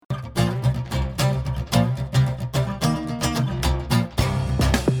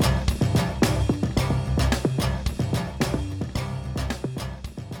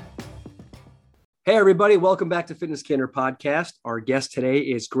Hey, everybody. Welcome back to Fitness Canner Podcast. Our guest today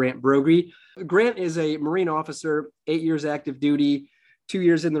is Grant Brogry. Grant is a Marine officer, 8 years active duty, 2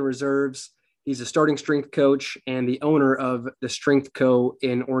 years in the reserves. He's a starting strength coach and the owner of the Strength Co.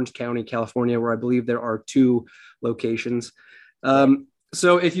 in Orange County, California, where I believe there are 2 locations.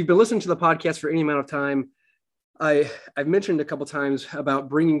 So if you've been listening to the podcast for any amount of time, I've mentioned a couple of times about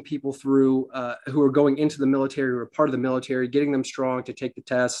bringing people through who are going into the military or part of the military, getting them strong to take the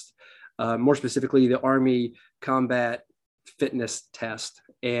test. More specifically, the Army Combat Fitness Test.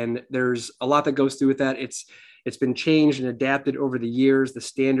 And there's a lot that goes through with that. It's been changed and adapted over the years. The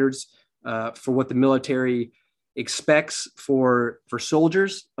standards for what the military expects for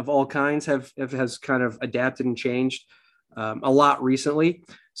soldiers of all kinds has kind of adapted and changed a lot recently.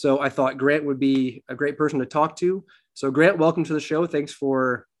 So I thought Grant would be a great person to talk to. So Grant, welcome to the show. Thanks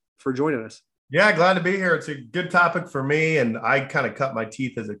for joining us. Yeah, glad to be here. It's a good topic for me. And I kind of cut my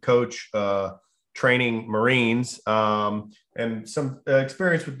teeth as a coach training Marines and some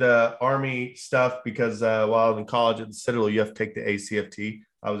experience with the Army stuff because while I was in college at the Citadel, you have to take the ACFT.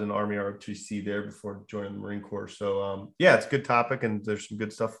 I was in the Army ROTC there before joining the Marine Corps. So yeah, it's a good topic and there's some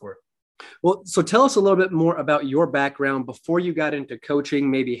good stuff for it. Well, so tell us a little bit more about your background before you got into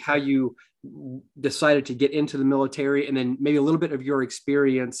coaching, maybe how you decided to get into the military, and then maybe a little bit of your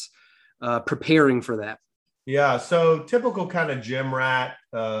experience preparing for that. Yeah. So typical kind of gym rat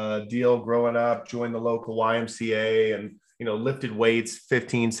deal growing up, joined the local YMCA and, lifted weights,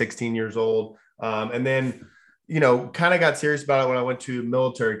 15, 16 years old. And then, kind of got serious about it when I went to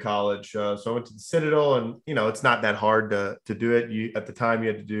military college. So I went to the Citadel and, it's not that hard to do it. At the time you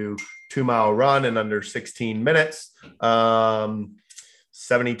had to do 2-mile run in under 16 minutes,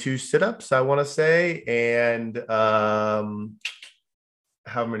 72 sit-ups, I want to say. And,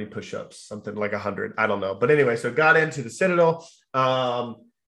 how many push-ups, something like 100. I don't know. But anyway, so got into the Citadel and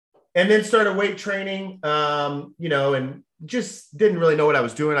then started weight training, and just didn't really know what I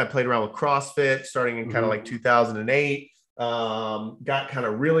was doing. I played around with CrossFit starting in kind of like 2008, got kind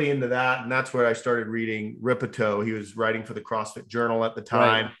of really into that. And that's where I started reading Rippetoe. He was writing for the CrossFit Journal at the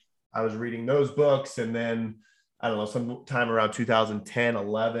time. Right. I was reading those books. And then, I don't know, sometime around 2010,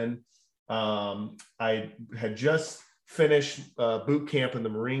 11, I had just finished boot camp in the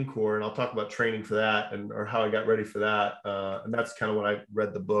Marine Corps, and I'll talk about training for that or how I got ready for that. And that's kind of when I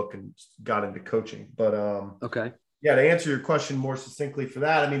read the book and got into coaching. But okay. Yeah, to answer your question more succinctly for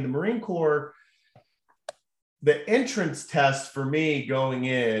that, I mean, the Marine Corps, the entrance test for me going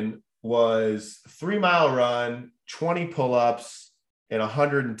in was 3-mile run, 20 pull-ups, and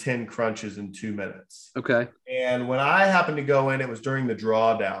 110 crunches in 2 minutes. Okay. And when I happened to go in, it was during the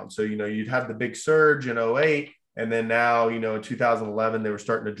drawdown. So, you'd have the big surge in 2008. And then now, in 2011, they were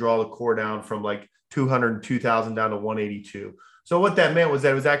starting to draw the core down from like 202,000 down to 182. So what that meant was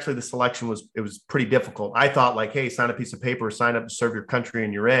that it was actually the selection was pretty difficult. I thought like, hey, sign a piece of paper, sign up to serve your country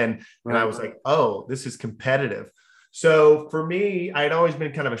and you're in. And I was like, oh, this is competitive. So for me, I'd always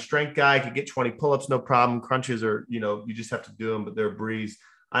been kind of a strength guy. I could get 20 pull-ups, no problem. Crunches are, you just have to do them, but they're a breeze.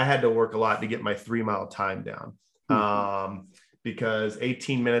 I had to work a lot to get my 3-mile time down because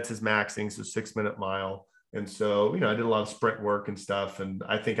 18 minutes is maxing. So 6-minute mile. And so, I did a lot of sprint work and stuff. And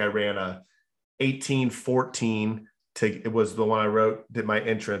I think I ran a 18:14 it was the one I did my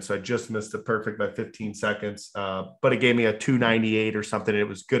entrance. So I just missed it perfect by 15 seconds. But it gave me a 298 or something. And it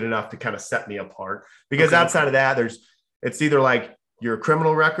was good enough to kind of set me apart because outside of that, it's either like you're a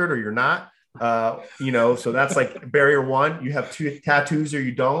criminal record or you're not. So that's like barrier 1. You have 2 tattoos or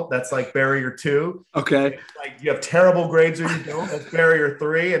you don't. That's like barrier 2. Okay. Like you have terrible grades or you don't. That's barrier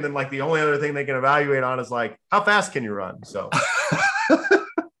 3. And then like the only other thing they can evaluate on is like how fast can you run? So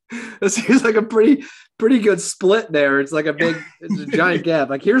it seems like a pretty good split there. It's like it's a giant gap.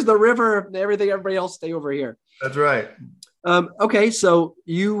 Like here's the river and everybody else stay over here. That's right. Okay. So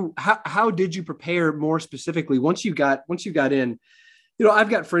how did you prepare more specifically once you got in?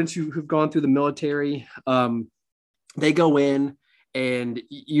 I've got friends who've gone through the military. They go in and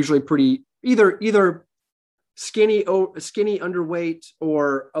usually pretty either skinny, underweight,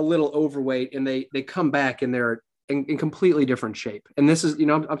 or a little overweight, and they come back and they're in completely different shape. And this is,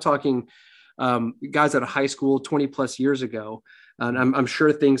 I'm talking guys out of high school 20 plus years ago, and I'm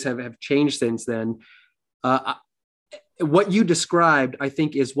sure things have changed since then. What you described, I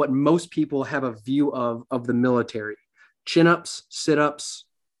think, is what most people have a view of the military. Chin-ups, sit-ups,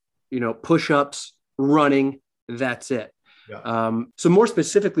 push-ups, running, that's it. Yeah. So more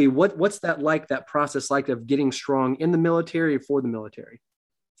specifically, what's that process like of getting strong in the military or for the military?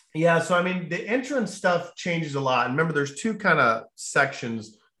 Yeah. So, I mean, the entrance stuff changes a lot. And remember, there's 2 kind of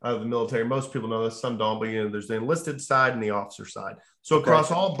sections of the military. Most people know this, some don't, but there's the enlisted side and the officer side. So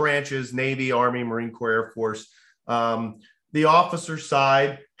across all branches, Navy, Army, Marine Corps, Air Force, the officer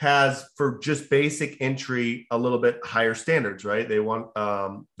side has, for just basic entry, a little bit higher standards, right? They want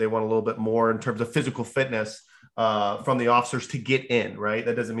a little bit more in terms of physical fitness from the officers to get in, right?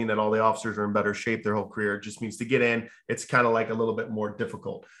 That doesn't mean that all the officers are in better shape their whole career. It just means to get in, it's kind of like a little bit more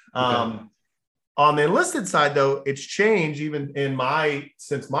difficult. On the enlisted side, though, it's changed even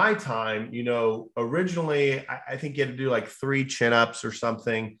since my time. Originally, I think you had to do like 3 chin-ups or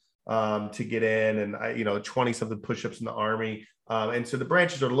something to get in, and 20 something push-ups in the Army. And so the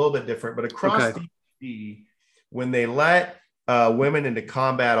branches are a little bit different, but across DoD, when they let women into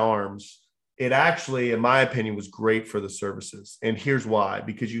combat arms, it actually, in my opinion, was great for the services. And here's why: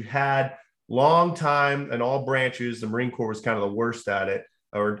 because you had long time in all branches, the Marine Corps was kind of the worst at it,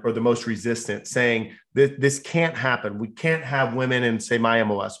 or the most resistant, saying that this can't happen. We can't have women in, say, my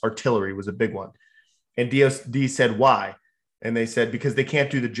MOS. Artillery was a big one. And DoD said, why? And they said, because they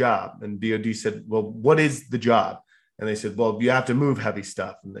can't do the job. And DoD said, well, what is the job? And they said, well, you have to move heavy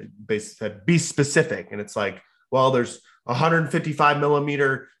stuff. And they basically said, be specific. And it's like, well, there's 155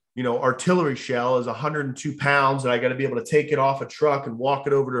 millimeter, artillery shell is 102 pounds. And I got to be able to take it off a truck and walk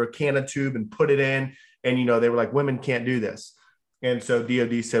it over to a cannon tube and put it in. And, they were like, women can't do this. And so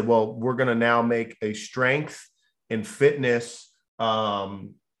DoD said, well, we're going to now make a strength and fitness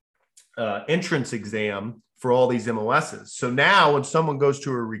entrance exam for all these MOSs. So now when someone goes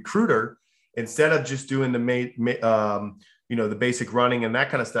to a recruiter, instead of just doing the basic running and that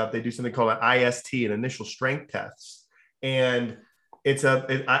kind of stuff, they do something called an IST, an initial strength tests. And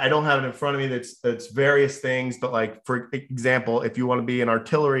I don't have it in front of me. It's various things, but like, for example, if you want to be in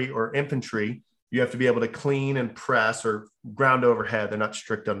artillery or infantry, you have to be able to clean and press or ground overhead. They're not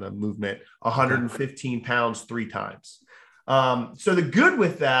strict on the movement, 115 pounds 3 times. So the good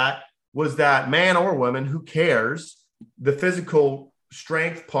with that was that man or woman, who cares, the physical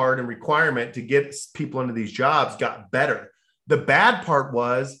strength part and requirement to get people into these jobs got better. The bad part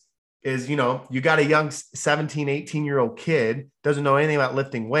is, you got a young 17, 18-year-old kid, doesn't know anything about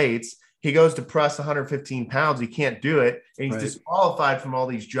lifting weights. He goes to press 115 pounds. He can't do it. And he's disqualified from all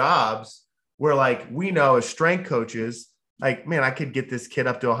these jobs where, like, we know as strength coaches, like, man, I could get this kid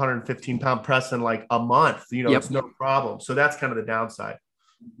up to 115 pound press in like a month, It's no problem. So that's kind of the downside.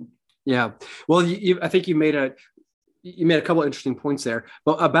 Yeah. Well, I think you made a couple of interesting points there,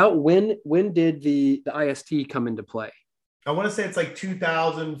 but about when did the IST come into play? I want to say it's like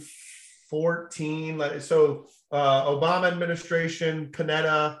 2014. Obama administration,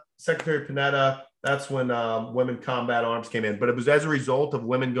 Secretary Panetta, that's when women combat arms came in, but it was as a result of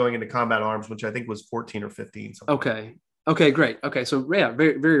women going into combat arms, which I think was 14 or 15. Okay, great. Okay. So yeah,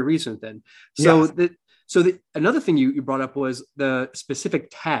 very, very recent then. So yes. Another thing you brought up was the specific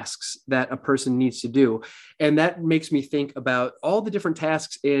tasks that a person needs to do. And that makes me think about all the different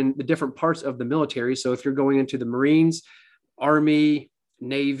tasks in the different parts of the military. So if you're going into the Marines, Army,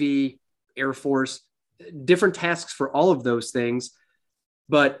 Navy, Air Force, different tasks for all of those things.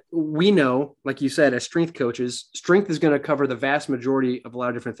 But we know, like you said, as strength coaches, strength is going to cover the vast majority of a lot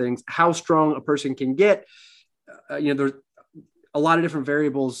of different things. How strong a person can get, there's a lot of different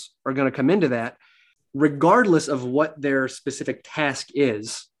variables are going to come into that. Regardless of what their specific task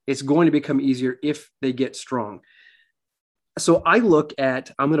is, it's going to become easier if they get strong. So I'm going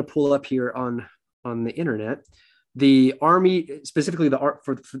to pull up here on the internet, the Army, specifically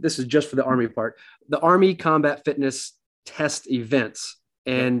this is just for the Army part, the Army Combat Fitness Test events.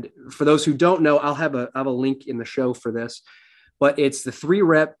 And for those who don't know, I'll have a link in the show for this, but it's the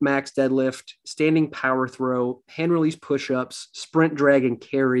 3-rep max deadlift, standing power throw, hand release push-ups, sprint drag and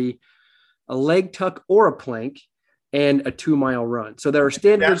carry, a leg tuck or a plank, and a 2-mile run. So there are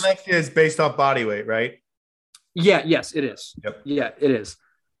standards. Deadlift is based off body weight, right? Yeah. Yes, it is. Yep. Yeah, it is.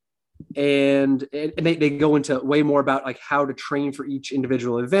 And they go into way more about like how to train for each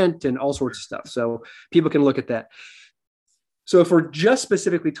individual event and all sorts of stuff. So people can look at that. So if we're just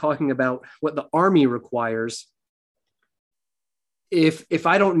specifically talking about what the Army requires, if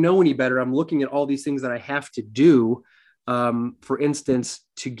I don't know any better, I'm looking at all these things that I have to do. For instance,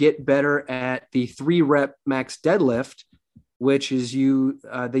 to get better at the 3-rep max deadlift, which is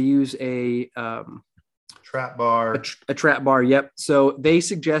they use a trap bar. A trap bar. Yep. So they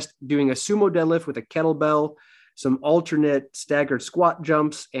suggest doing a sumo deadlift with a kettlebell, some alternate staggered squat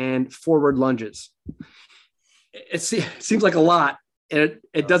jumps, and forward lunges. It seems like a lot, and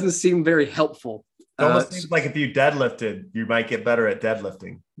it doesn't seem very helpful. It almost seems like if you deadlifted, you might get better at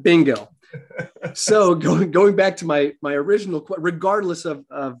deadlifting. Bingo. So going back to my original, regardless of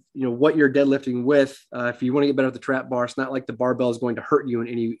what you're deadlifting with, if you want to get better at the trap bar, it's not like the barbell is going to hurt you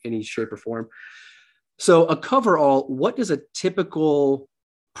in any shape or form. So a coverall, what does a typical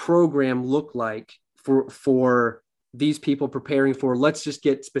program look like for these people preparing for? Let's just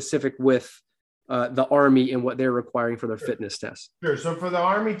get specific with the Army and what they're requiring for their fitness test. Sure. So for the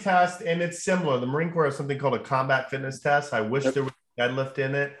Army test, and it's similar. The Marine Corps has something called a combat fitness test. I wish there was deadlift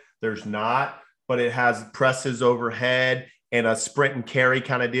in it. There's not, but it has presses overhead and a sprint and carry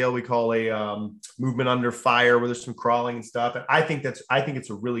kind of deal. We call a movement under fire where there's some crawling and stuff. And I think it's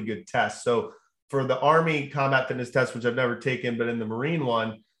a really good test. So for the Army combat fitness test, which I've never taken, but in the Marine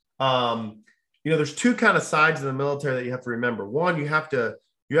one, there's two kind of sides of the military that you have to remember. One, you have to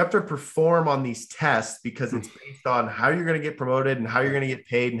perform on these tests because it's based on how you're going to get promoted and how you're going to get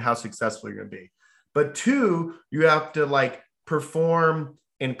paid and how successful you're going to be. But two, you have to perform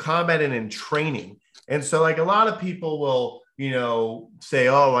in combat and in training. And so a lot of people will, say,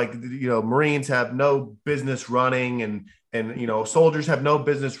 Marines have no business running and soldiers have no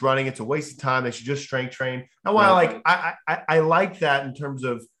business running. It's a waste of time. They should just strength train. And while I like that in terms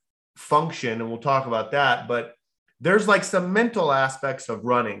of function, and we'll talk about that, but there's some mental aspects of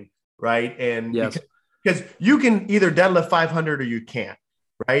running, right? And yes, because you can either deadlift 500 or you can't,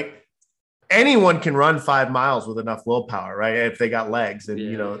 right? Anyone can run 5 miles with enough willpower, right? If they got legs and,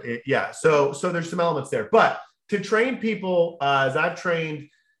 So there's some elements there, but to train people, as I've trained,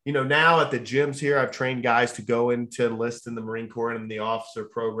 now at the gyms here, I've trained guys to go into enlist in the Marine Corps and in the officer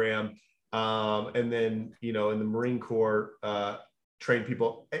program. And then, in the Marine Corps, train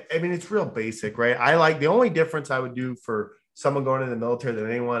people. I mean, it's real basic, right? The only difference I would do for someone going into the military than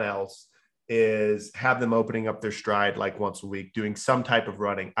anyone else is have them opening up their stride once a week, doing some type of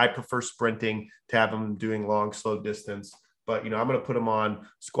running. I prefer sprinting to have them doing long, slow distance, but I'm going to put them on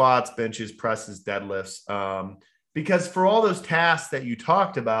squats, benches, presses, deadlifts. Because for all those tasks that you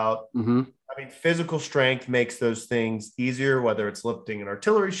talked about, physical strength makes those things easier, whether it's lifting an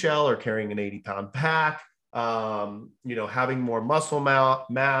artillery shell or carrying an 80-pound pack. Having more muscle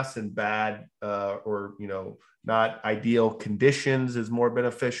mass in bad or not ideal conditions is more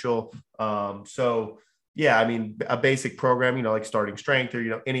beneficial. So yeah, a basic program, like starting strength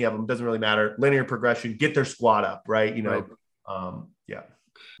or, any of them, doesn't really matter. Linear progression, get their squat up, right? Yeah.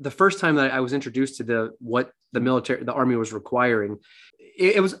 The first time that I was introduced to what the Army was requiring,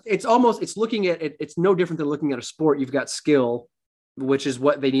 it's looking at it. It's no different than looking at a sport. You've got skill, which is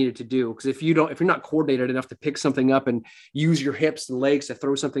what they needed to do. Because if you're not coordinated enough to pick something up and use your hips and legs to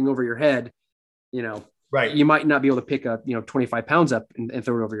throw something over your head, right, you might not be able to pick up 25 pounds up and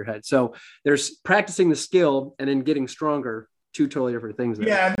throw it over your head. So there's practicing the skill and then getting stronger. Two totally different things there.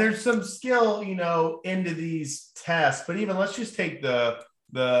 Yeah, and there's some skill into these tests, but even let's just take the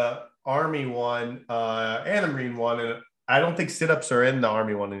Army one and the Marine one, and I don't think sit-ups are in the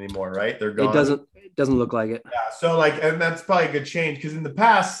Army one anymore, right? They're gone. It doesn't look like it. Yeah, so and that's probably a good change, because in the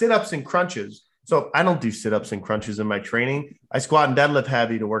past, sit-ups and crunches. So I don't do sit-ups and crunches in my training. I squat and deadlift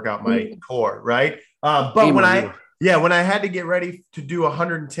heavy to work out my core, right? But when I had to get ready to do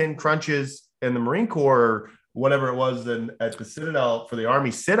 110 crunches in the Marine Corps, or whatever it was at the Citadel for the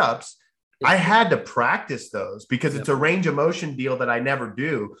Army sit-ups, I had to practice those because it's a range of motion deal that I never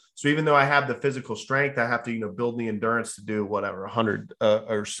do. So even though I have the physical strength, I have to, build the endurance to do 100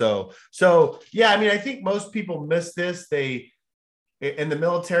 or so. So yeah, I think most people miss this. They in the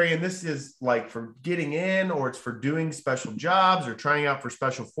military, and this is for getting in, or it's for doing special jobs or trying out for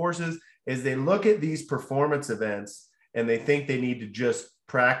special forces, is they look at these performance events and they think they need to just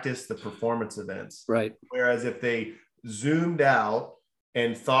practice the performance events. Right. Whereas if they zoomed out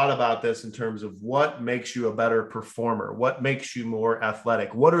and thought about this in terms of what makes you a better performer, what makes you more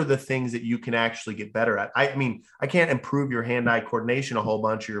athletic, what are the things that you can actually get better at? I can't improve your hand-eye coordination a whole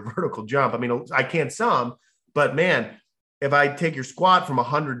bunch, or your vertical jump. I can some, but man, if I take your squat from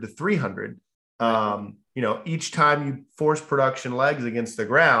 100 to 300, each time you force production legs against the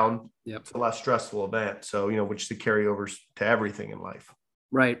ground, it's a less stressful event. So, which the carryovers to everything in life.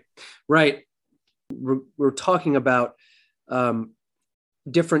 Right. We're talking about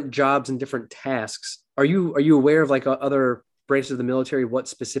different jobs and different tasks. Are you aware of other branches of the military, what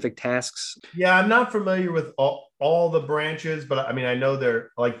specific tasks? Yeah, I'm not familiar with all the branches, but I know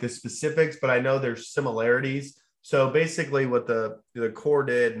they're the specifics, but I know there's similarities. So basically what the Corps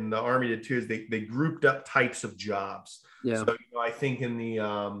did and the Army did too is they grouped up types of jobs. Yeah. So I think in the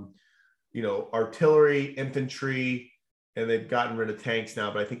artillery, infantry, and they've gotten rid of tanks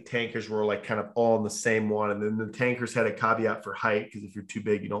now, but I think tankers were kind of all in the same one. And then the tankers had a caveat for height, because if you're too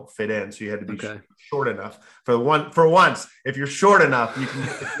big, you don't fit in. So you had to be short enough. For once, if you're short enough, you can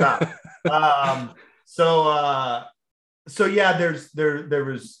get the job. um, so, so yeah, there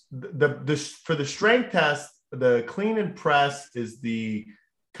was the for the strength test, the clean and press is the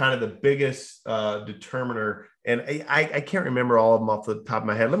kind of the biggest determiner. And I can't remember all of them off the top of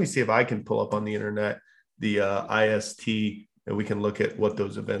my head. Let me see if I can pull up on the internet the IST, and we can look at what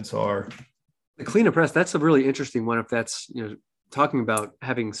those events are. The clean and press, that's a really interesting one if that's, talking about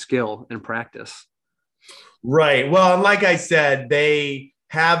having skill and practice. Right. Well, and like I said, they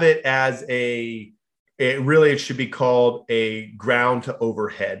have it as it should be called a ground to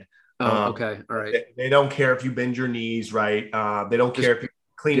overhead. Oh, okay. All right. They don't care if you bend your knees, right? They don't care if you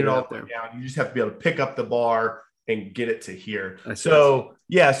clean it all the way down. You just have to be able to pick up the bar and get it to here. So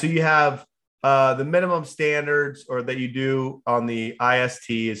yeah, so you have the minimum standards or that you do on the IST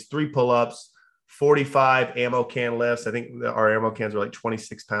is 3 pull-ups, 45 ammo can lifts. I think our ammo cans are like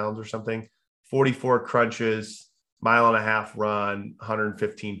 26 pounds or something, 44 crunches, 1.5 mile run,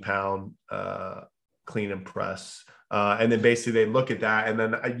 115-pound clean and press. And then basically they look at that, and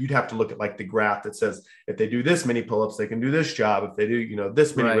then you'd have to look at like the graph that says if they do this many pull-ups, they can do this job. If they do,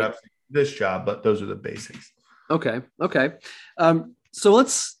 this many reps, this job. But those are the basics. Okay. So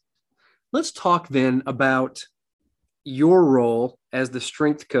let's talk then about your role as the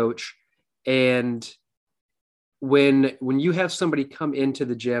strength coach. And when you have somebody come into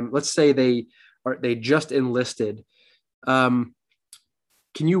the gym, let's say they just enlisted, can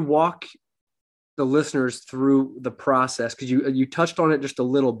you walk the listeners through the process? Because you touched on it just a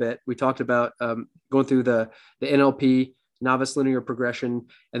little bit. We talked about going through the NLP, novice linear progression,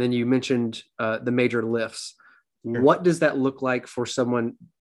 and then you mentioned the major lifts. Sure. What does that look like for someone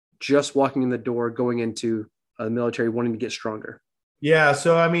just walking in the door, going into the military, wanting to get stronger? Yeah.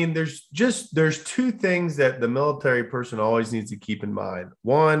 So, I mean, there's 2 things that the military person always needs to keep in mind.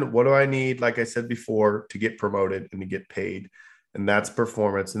 One, what do I need, like I said before, to get promoted and to get paid? And that's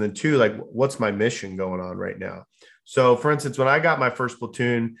performance. And then 2, like, what's my mission going on right now? So, for instance, when I got my first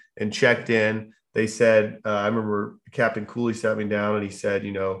platoon and checked in, they said, I remember Captain Cooley sat me down and he said,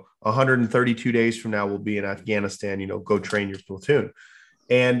 132 days from now, we'll be in Afghanistan, go train your platoon.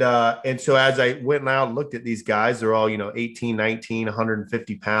 And so as I went out and looked at these guys, they're all, 18, 19,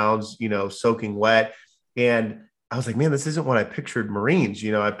 150 pounds, soaking wet. And I was like, man, this isn't what I pictured Marines.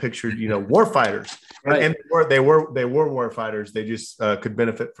 I pictured, war fighters. Right. And they were war fighters. They just could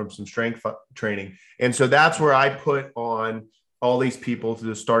benefit from some strength training. And so that's where I put on all these people to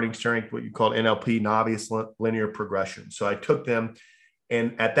the starting strength, what you call NLP, novice linear progression. So I took them.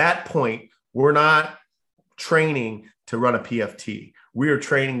 And at that point, we're not training to run a PFT. We are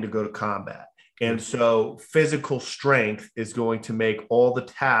training to go to combat. And so physical strength is going to make all the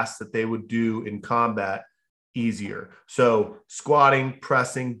tasks that they would do in combat easier. So squatting,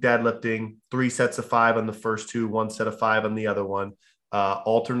 pressing, deadlifting, 3 sets of 5 on the first 2, 1 set of 5 on the other one,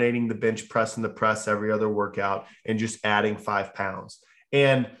 alternating the bench press and the press every other workout, and just adding 5 pounds.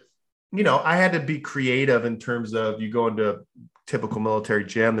 And, I had to be creative in terms of, you go into typical military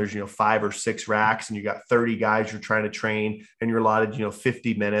gym, there's 5 or 6 racks and you got 30 guys you're trying to train and you're allotted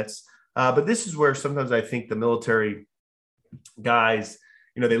 50 minutes, but this is where sometimes I think the military guys,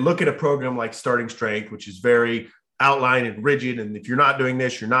 they look at a program like Starting Strength, which is very outlined and rigid, and if you're not doing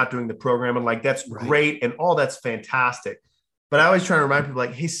this, you're not doing the program, and like that's right. Great and all that's fantastic, but I always try to remind people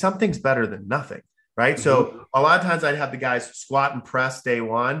like, hey, something's better than nothing, right? Mm-hmm. So a lot of times I'd have the guys squat and press day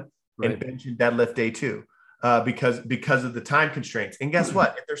 1 and bench and deadlift day 2. Because of the time constraints. And guess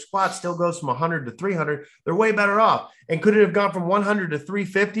what? If their squat still goes from 100 to 300, they're way better off. And could it have gone from 100 to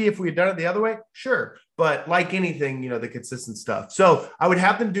 350 if we had done it the other way? Sure. But like anything, the consistent stuff. So I would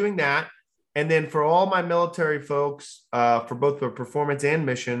have them doing that. And then for all my military folks, for both their performance and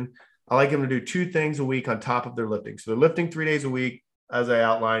mission, I like them to do 2 things a week on top of their lifting. So they're lifting 3 days a week, as I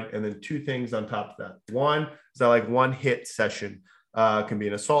outlined, and then 2 things on top of that. One is I like 1 HIIT session. It can be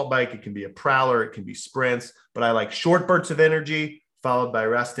an assault bike, it can be a prowler, it can be sprints, but I like short bursts of energy followed by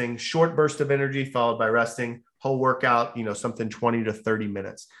resting, short burst of energy followed by resting, whole workout, something 20 to 30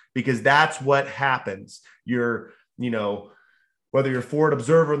 minutes, because that's what happens. You're, whether you're forward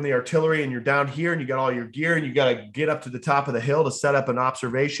observer in the artillery and you're down here and you got all your gear and you got to get up to the top of the hill to set up an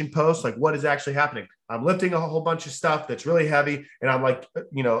observation post, like what is actually happening? I'm lifting a whole bunch of stuff that's really heavy and I'm like,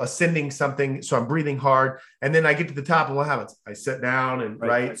 ascending something. So I'm breathing hard. And then I get to the top and what happens? I sit down and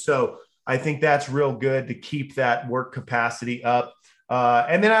right. So I think that's real good to keep that work capacity up.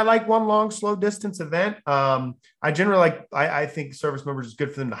 And then I like 1 long, slow distance event. I generally I think service members is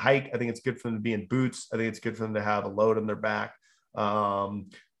good for them to hike. I think it's good for them to be in boots. I think it's good for them to have a load on their back.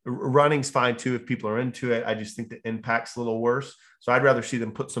 Running's fine too if people are into it. I just think the impact's a little worse. So I'd rather see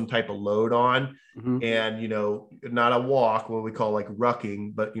them put some type of load on and, not a walk, what we call like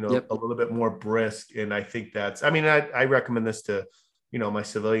rucking, but, a little bit more brisk. And I think I recommend this to, my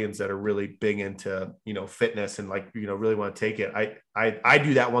civilians that are really big into, fitness and like, really want to take it. I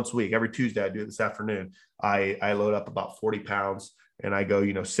do that once a week. Every Tuesday, I do it this afternoon. I load up about 40 pounds and I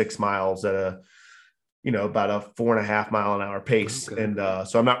go, 6 miles at about a 4.5 mile an hour pace. Okay. And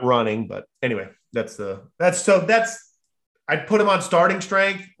so I'm not running, but anyway, I'd put them on starting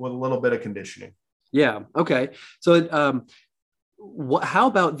strength with a little bit of conditioning. Yeah. Okay. So how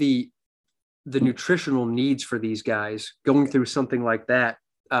about the nutritional needs for these guys going through something like that?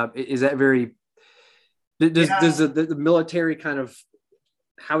 Is that does the military kind of,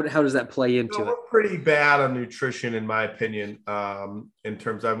 how does that play into it? We're pretty bad on nutrition, in my opinion, in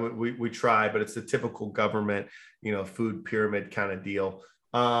terms of we try, but it's the typical government, food pyramid kind of deal.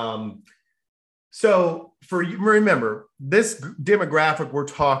 So remember, this demographic we're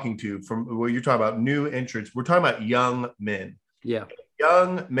talking to, from what you're talking about, new entrants, we're talking about young men. Yeah.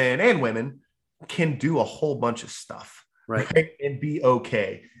 Young men and women can do a whole bunch of stuff, right? And be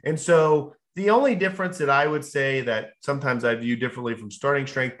okay. And so the only difference that I would say that sometimes I view differently from starting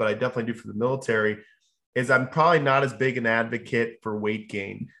strength, but I definitely do for the military, is I'm probably not as big an advocate for weight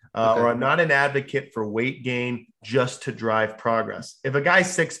gain. Or I'm not an advocate for weight gain just to drive progress. If a guy's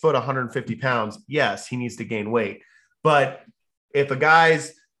 6 foot, 150 pounds, yes, he needs to gain weight. But if a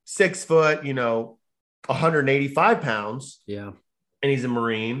guy's 6 foot, 185 pounds, and he's a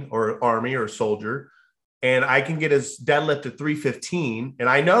Marine or Army or a soldier, and I can get his deadlift to 315, and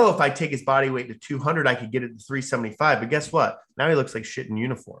I know if I take his body weight to 200, I could get it to 375. But guess what? Now he looks like shit in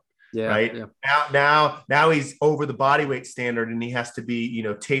uniform. Yeah. Right. Yeah. Now he's over the body weight standard and he has to be,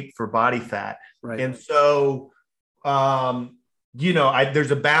 taped for body fat. Right. And so,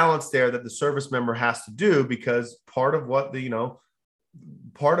 there's a balance there that the service member has to do, because part of what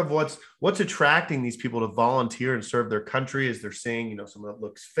what's attracting these people to volunteer and serve their country is they're seeing, someone that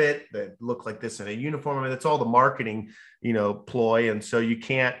looks fit, that look like this in a uniform. I mean, that's all the marketing, ploy. And so you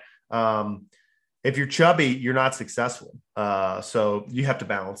can't, if you're chubby, you're not successful. So you have to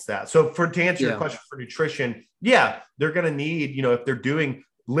balance that. So to answer your question for nutrition, they're going to need, if they're doing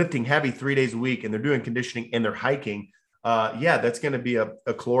lifting heavy 3 days a week and they're doing conditioning and they're hiking, that's going to be a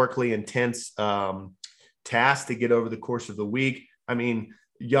calorically intense task to get over the course of the week. I mean,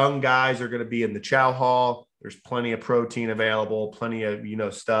 young guys are going to be in the chow hall. There's plenty of protein available, plenty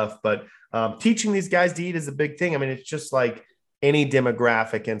of, stuff, but teaching these guys to eat is a big thing. I mean, it's just like any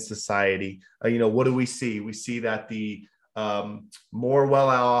demographic in society. What do we see? We see that the more well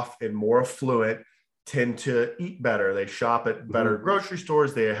off and more affluent tend to eat better. They shop at better grocery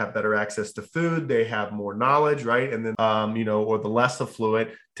stores. They have better access to food. They have more knowledge, right? And then, or the less affluent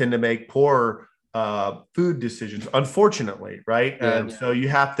tend to make poorer food decisions, unfortunately, right? And so you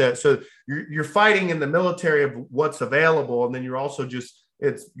have to, you're fighting in the military of what's available. And then you're also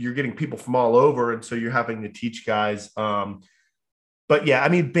you're getting people from all over. And so you're having to teach guys, but yeah, I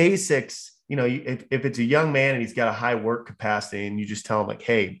mean, basics, if it's a young man and he's got a high work capacity and you just tell him like,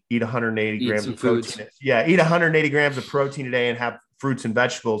 hey, eat 180 grams of protein. Yeah. Eat 180 grams of protein a day and have fruits and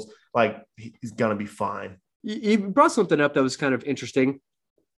vegetables. Like, he's going to be fine. You brought something up that was kind of interesting.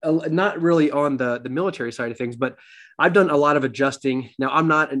 Not really on the military side of things, but I've done a lot of adjusting. Now, I'm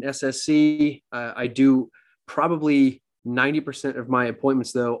not an SSC. I do probably 90% of my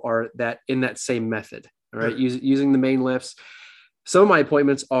appointments, though, are in that same method. All right. Using the main lifts. Some of my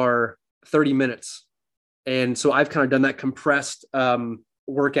appointments are 30 minutes. And so I've kind of done that compressed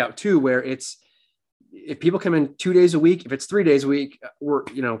workout too, where if people come in 2 days a week, if it's 3 days a week,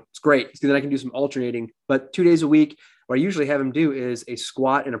 it's great. Then I can do some alternating, but 2 days a week, what I usually have them do is a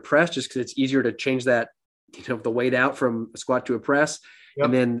squat and a press, just because it's easier to change that, the weight out from a squat to a press. Yep.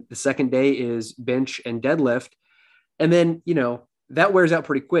 And then the second day is bench and deadlift. And then, that wears out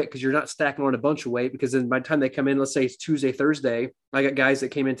pretty quick because you're not stacking on a bunch of weight, because then by the time they come in, let's say it's Tuesday, Thursday, I got guys that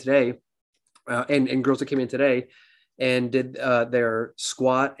came in today and girls that came in today and did their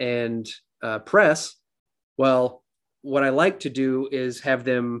squat and press. Well, what I like to do is have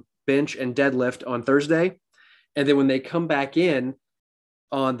them bench and deadlift on Thursday. And then when they come back in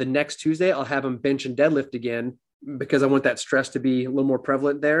on the next Tuesday, I'll have them bench and deadlift again, because I want that stress to be a little more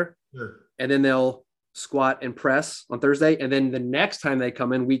prevalent there. Sure. And then they'll squat and press on Thursday. And then the next time they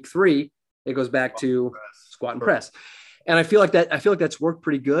come in week 3, it goes back to squat and press. And I feel like that's worked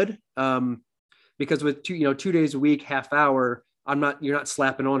pretty good. Because with 2 days a week, half hour, you're not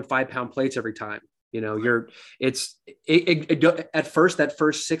slapping on 5-pound plates every time. At first, that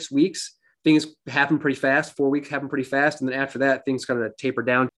first 6 weeks, things happen pretty fast. 4 weeks happen pretty fast. And then after that, things kind of taper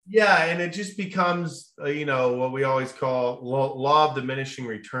down. Yeah. And it just becomes, what we always call law of diminishing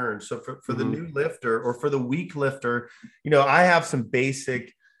returns. So for the new lifter or for the weak lifter, I have some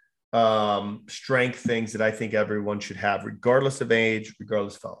basic strength things that I think everyone should have, regardless of age,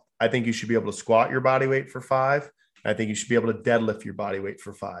 regardless of health. I think you should be able to squat your body weight for 5. I think you should be able to deadlift your body weight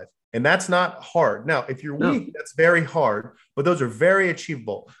for 5. And that's not hard. Now, if you're weak, that's very hard, but those are very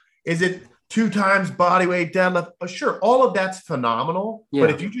achievable. Is it 2 times body weight deadlift? Sure. All of that's phenomenal. Yeah.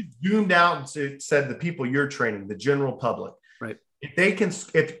 But if you just zoomed out and said the people you're training, the general public, right? If they can,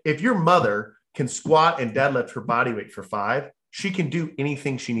 if your mother can squat and deadlift her body weight for 5, she can do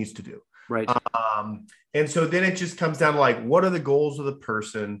anything she needs to do. Right. And so then it just comes down to like, what are the goals of the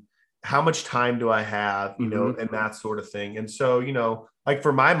person? How much time do I have, and that sort of thing. And so, like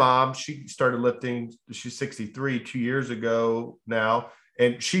for my mom, she started lifting, she's 63 2 years ago now.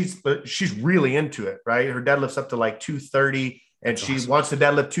 And she's really into it, right? Her deadlift's up to like 230 and that's she wants to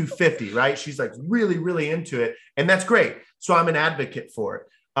deadlift 250, right? She's like really, really into it. And that's great. So I'm an advocate for it.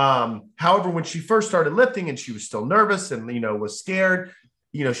 However, when she first started lifting and she was still nervous and, was scared,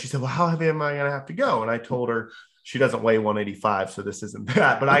 she said, well, how heavy am I going to have to go? And I told her she doesn't weigh 185. So this isn't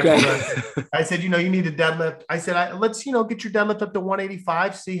that, but I told her, I said, you need to deadlift. I said, let's, get your deadlift up to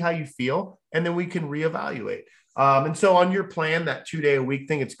 185, see how you feel. And then we can reevaluate. And so on your plan, that 2-day-a-week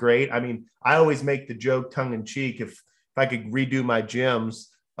thing, it's great. I mean, I always make the joke tongue in cheek. If I could redo my gyms,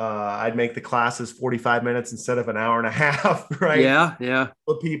 I'd make the classes 45 minutes instead of an hour and a half, right? Yeah. Yeah.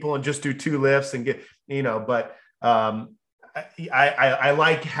 Put people and just do 2 lifts and get, but I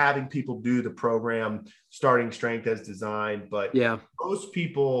like having people do the program starting strength as designed, but yeah, most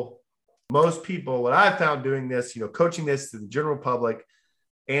people, what I've found doing this, coaching this to the general public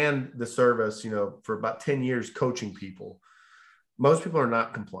and the service, for about 10 years, coaching people, most people are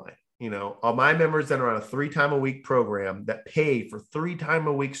not compliant. All my members that are on a 3-time-a-week program that pay for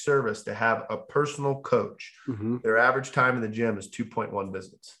 3-time-a-week service to have a personal coach, their average time in the gym is 2.1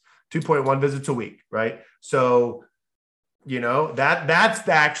 visits a week. Right. So, that's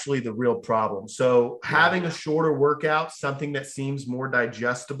actually the real problem. So having a shorter workout, something that seems more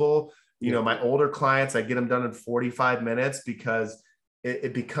digestible, my older clients, I get them done in 45 minutes because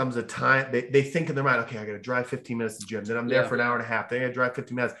it becomes a time they think in their mind, okay, I got to drive 15 minutes to the gym. Then I'm there for an hour and a half. Then I drive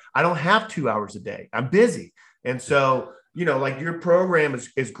 15 minutes. I don't have 2 hours a day. I'm busy. And so, like your program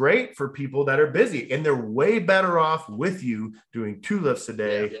is great for people that are busy, and they're way better off with you doing 2 lifts a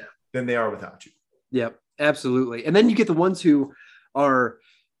day than they are without you. Yep, absolutely. And then you get the ones who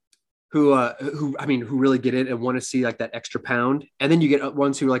really get it and want to see like that extra pound. And then you get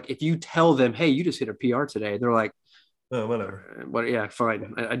ones who like, if you tell them, hey, you just hit a PR today, they're like, oh, whatever. But yeah,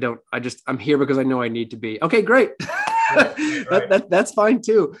 fine. I'm here because I know I need to be. Okay, great. Right. That's fine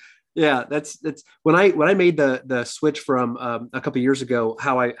too. Yeah. That's when I made the switch from a couple of years ago,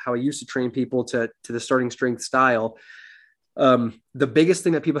 how I used to train people to the starting strength style. The biggest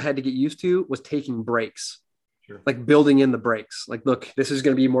thing that people had to get used to was taking breaks. Like building in the breaks, like, look, this is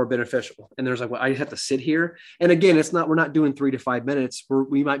going to be more beneficial. And there's like, well, I just have to sit here. And again, we're not doing 3 to 5 minutes.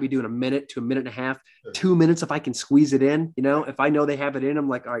 We might be doing a minute to a minute and a half, 2 minutes. If I can squeeze it in, if I know they have it in, I'm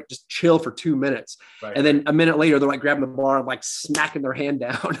like, all right, just chill for 2 minutes. Right. And then a minute later, they're like grabbing the bar and like smacking their hand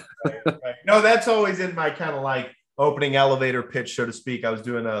down. Right. No, that's always in my kind of like opening elevator pitch, so to speak. I was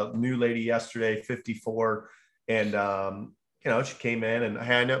doing a new lady yesterday, 54. And, she came in and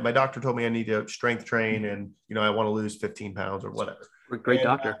I know my doctor told me I need to strength train and, I want to lose 15 pounds or whatever. Great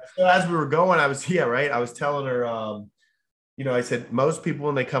doctor. So as we were going, I was telling her, I said, most people,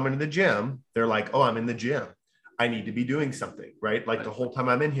 when they come into the gym, they're like, oh, I'm in the gym. I need to be doing something, right? Like the whole time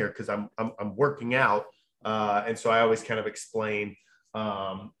I'm in here, cause I'm working out. And so I always kind of explain,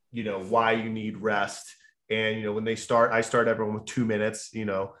 why you need rest. And, when I start everyone with 2 minutes, and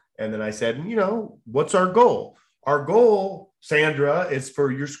then I said, what's our goal? Our goal, Sandra, is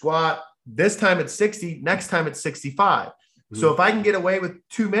for your squat. This time it's 60. Next time it's 65. So if I can get away with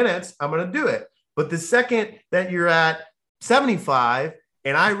 2 minutes, I'm going to do it. But the second that you're at 75,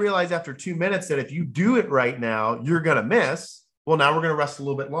 and I realize after 2 minutes that if you do it right now, you're going to miss. Well, now we're going to rest a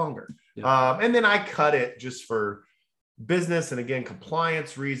little bit longer. Yeah. And then I cut it just for business and again,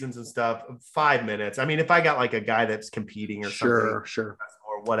 compliance reasons and stuff, 5 minutes. I mean, if I got like a guy that's competing or something, sure,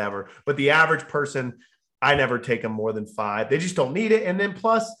 or whatever, but the average person, I never take them more than 5. They just don't need it. And then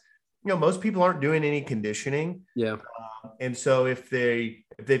plus, most people aren't doing any conditioning. Yeah. And so if they've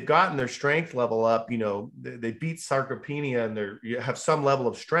gotten their strength level up, they beat sarcopenia and you have some level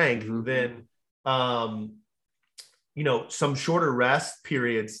of strength, then, some shorter rest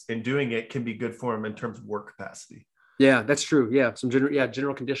periods in doing it can be good for them in terms of work capacity. Yeah, that's true. Yeah, some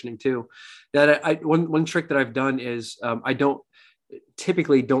general conditioning too. That one trick that I've done is I don't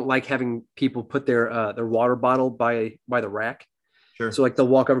typically don't like having people put their water bottle by the rack. So Sure. like they'll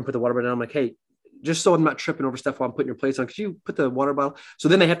walk over and put the water bottle down. I'm like, hey, just so I'm not tripping over stuff while I'm putting your plates on, could you put the water bottle? So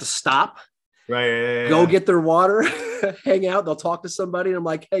then they have to stop, Right. Yeah, go yeah, get their water, hang out. They'll talk to somebody, and I'm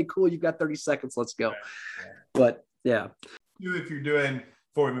like, hey, cool, you've got 30 seconds, let's go. yeah. But yeah, If you're doing,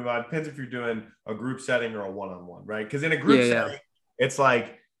 before we move on, depends if you're doing a group setting or a one-on-one, right? Because in a group yeah. setting, it's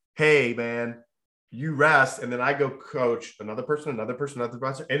like, hey, man, you rest, and then I go coach another person, another person, another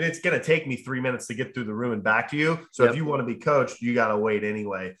person, and it's going to take me 3 minutes to get through the room and back to you. So if Yep. you want to be coached, you got to wait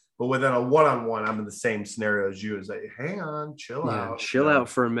anyway. But within a one-on-one, I'm in the same scenario as you. Is like, hang on, chill Yeah, out. chill out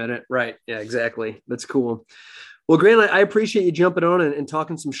for a minute. Right. Yeah, exactly. That's cool. Well, Grant, I appreciate you jumping on and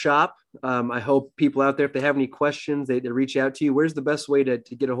talking some shop. I hope people out there, if they have any questions, they reach out to you. Where's the best way to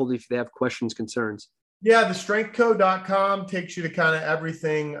get a hold of you if they have questions, concerns? Yeah, the strengthco.com takes you to kind of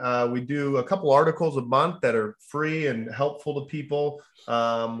everything. We do a couple articles a month that are free and helpful to people.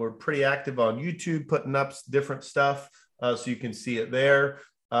 We're pretty active on YouTube, putting up different stuff so you can see it there.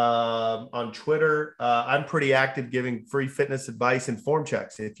 On Twitter, I'm pretty active giving free fitness advice and form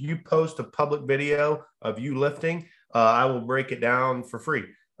checks. If you post a public video of you lifting, I will break it down for free.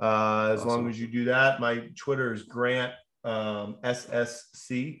 As long as you do that. My Twitter is Grant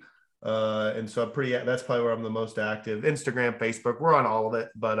SSC. And so that's probably where I'm the most active. Instagram, Facebook, we're on all of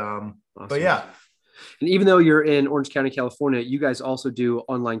it. But yeah. And even though you're in Orange County, California, you guys also do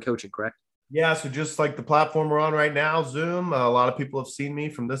online coaching, correct? Yeah. So just like the platform we're on right now, Zoom, a lot of people have seen me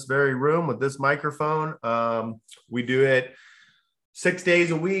from this very room with this microphone. We do it 6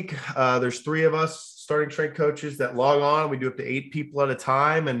 days a week. There's 3 of us starting strength coaches that log on. We do up to 8 people at a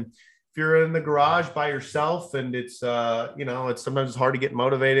time. And if you're in the garage by yourself and it's sometimes it's hard to get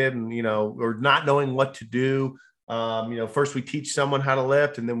motivated and, or not knowing what to do. First we teach someone how to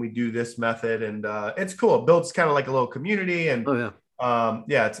lift and then we do this method and it's cool. It builds kind of like a little community and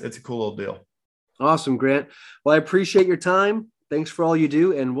it's a cool little deal. Awesome, Grant. Well, I appreciate your time. Thanks for all you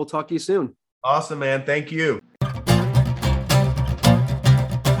do and we'll talk to you soon. Awesome, man. Thank you.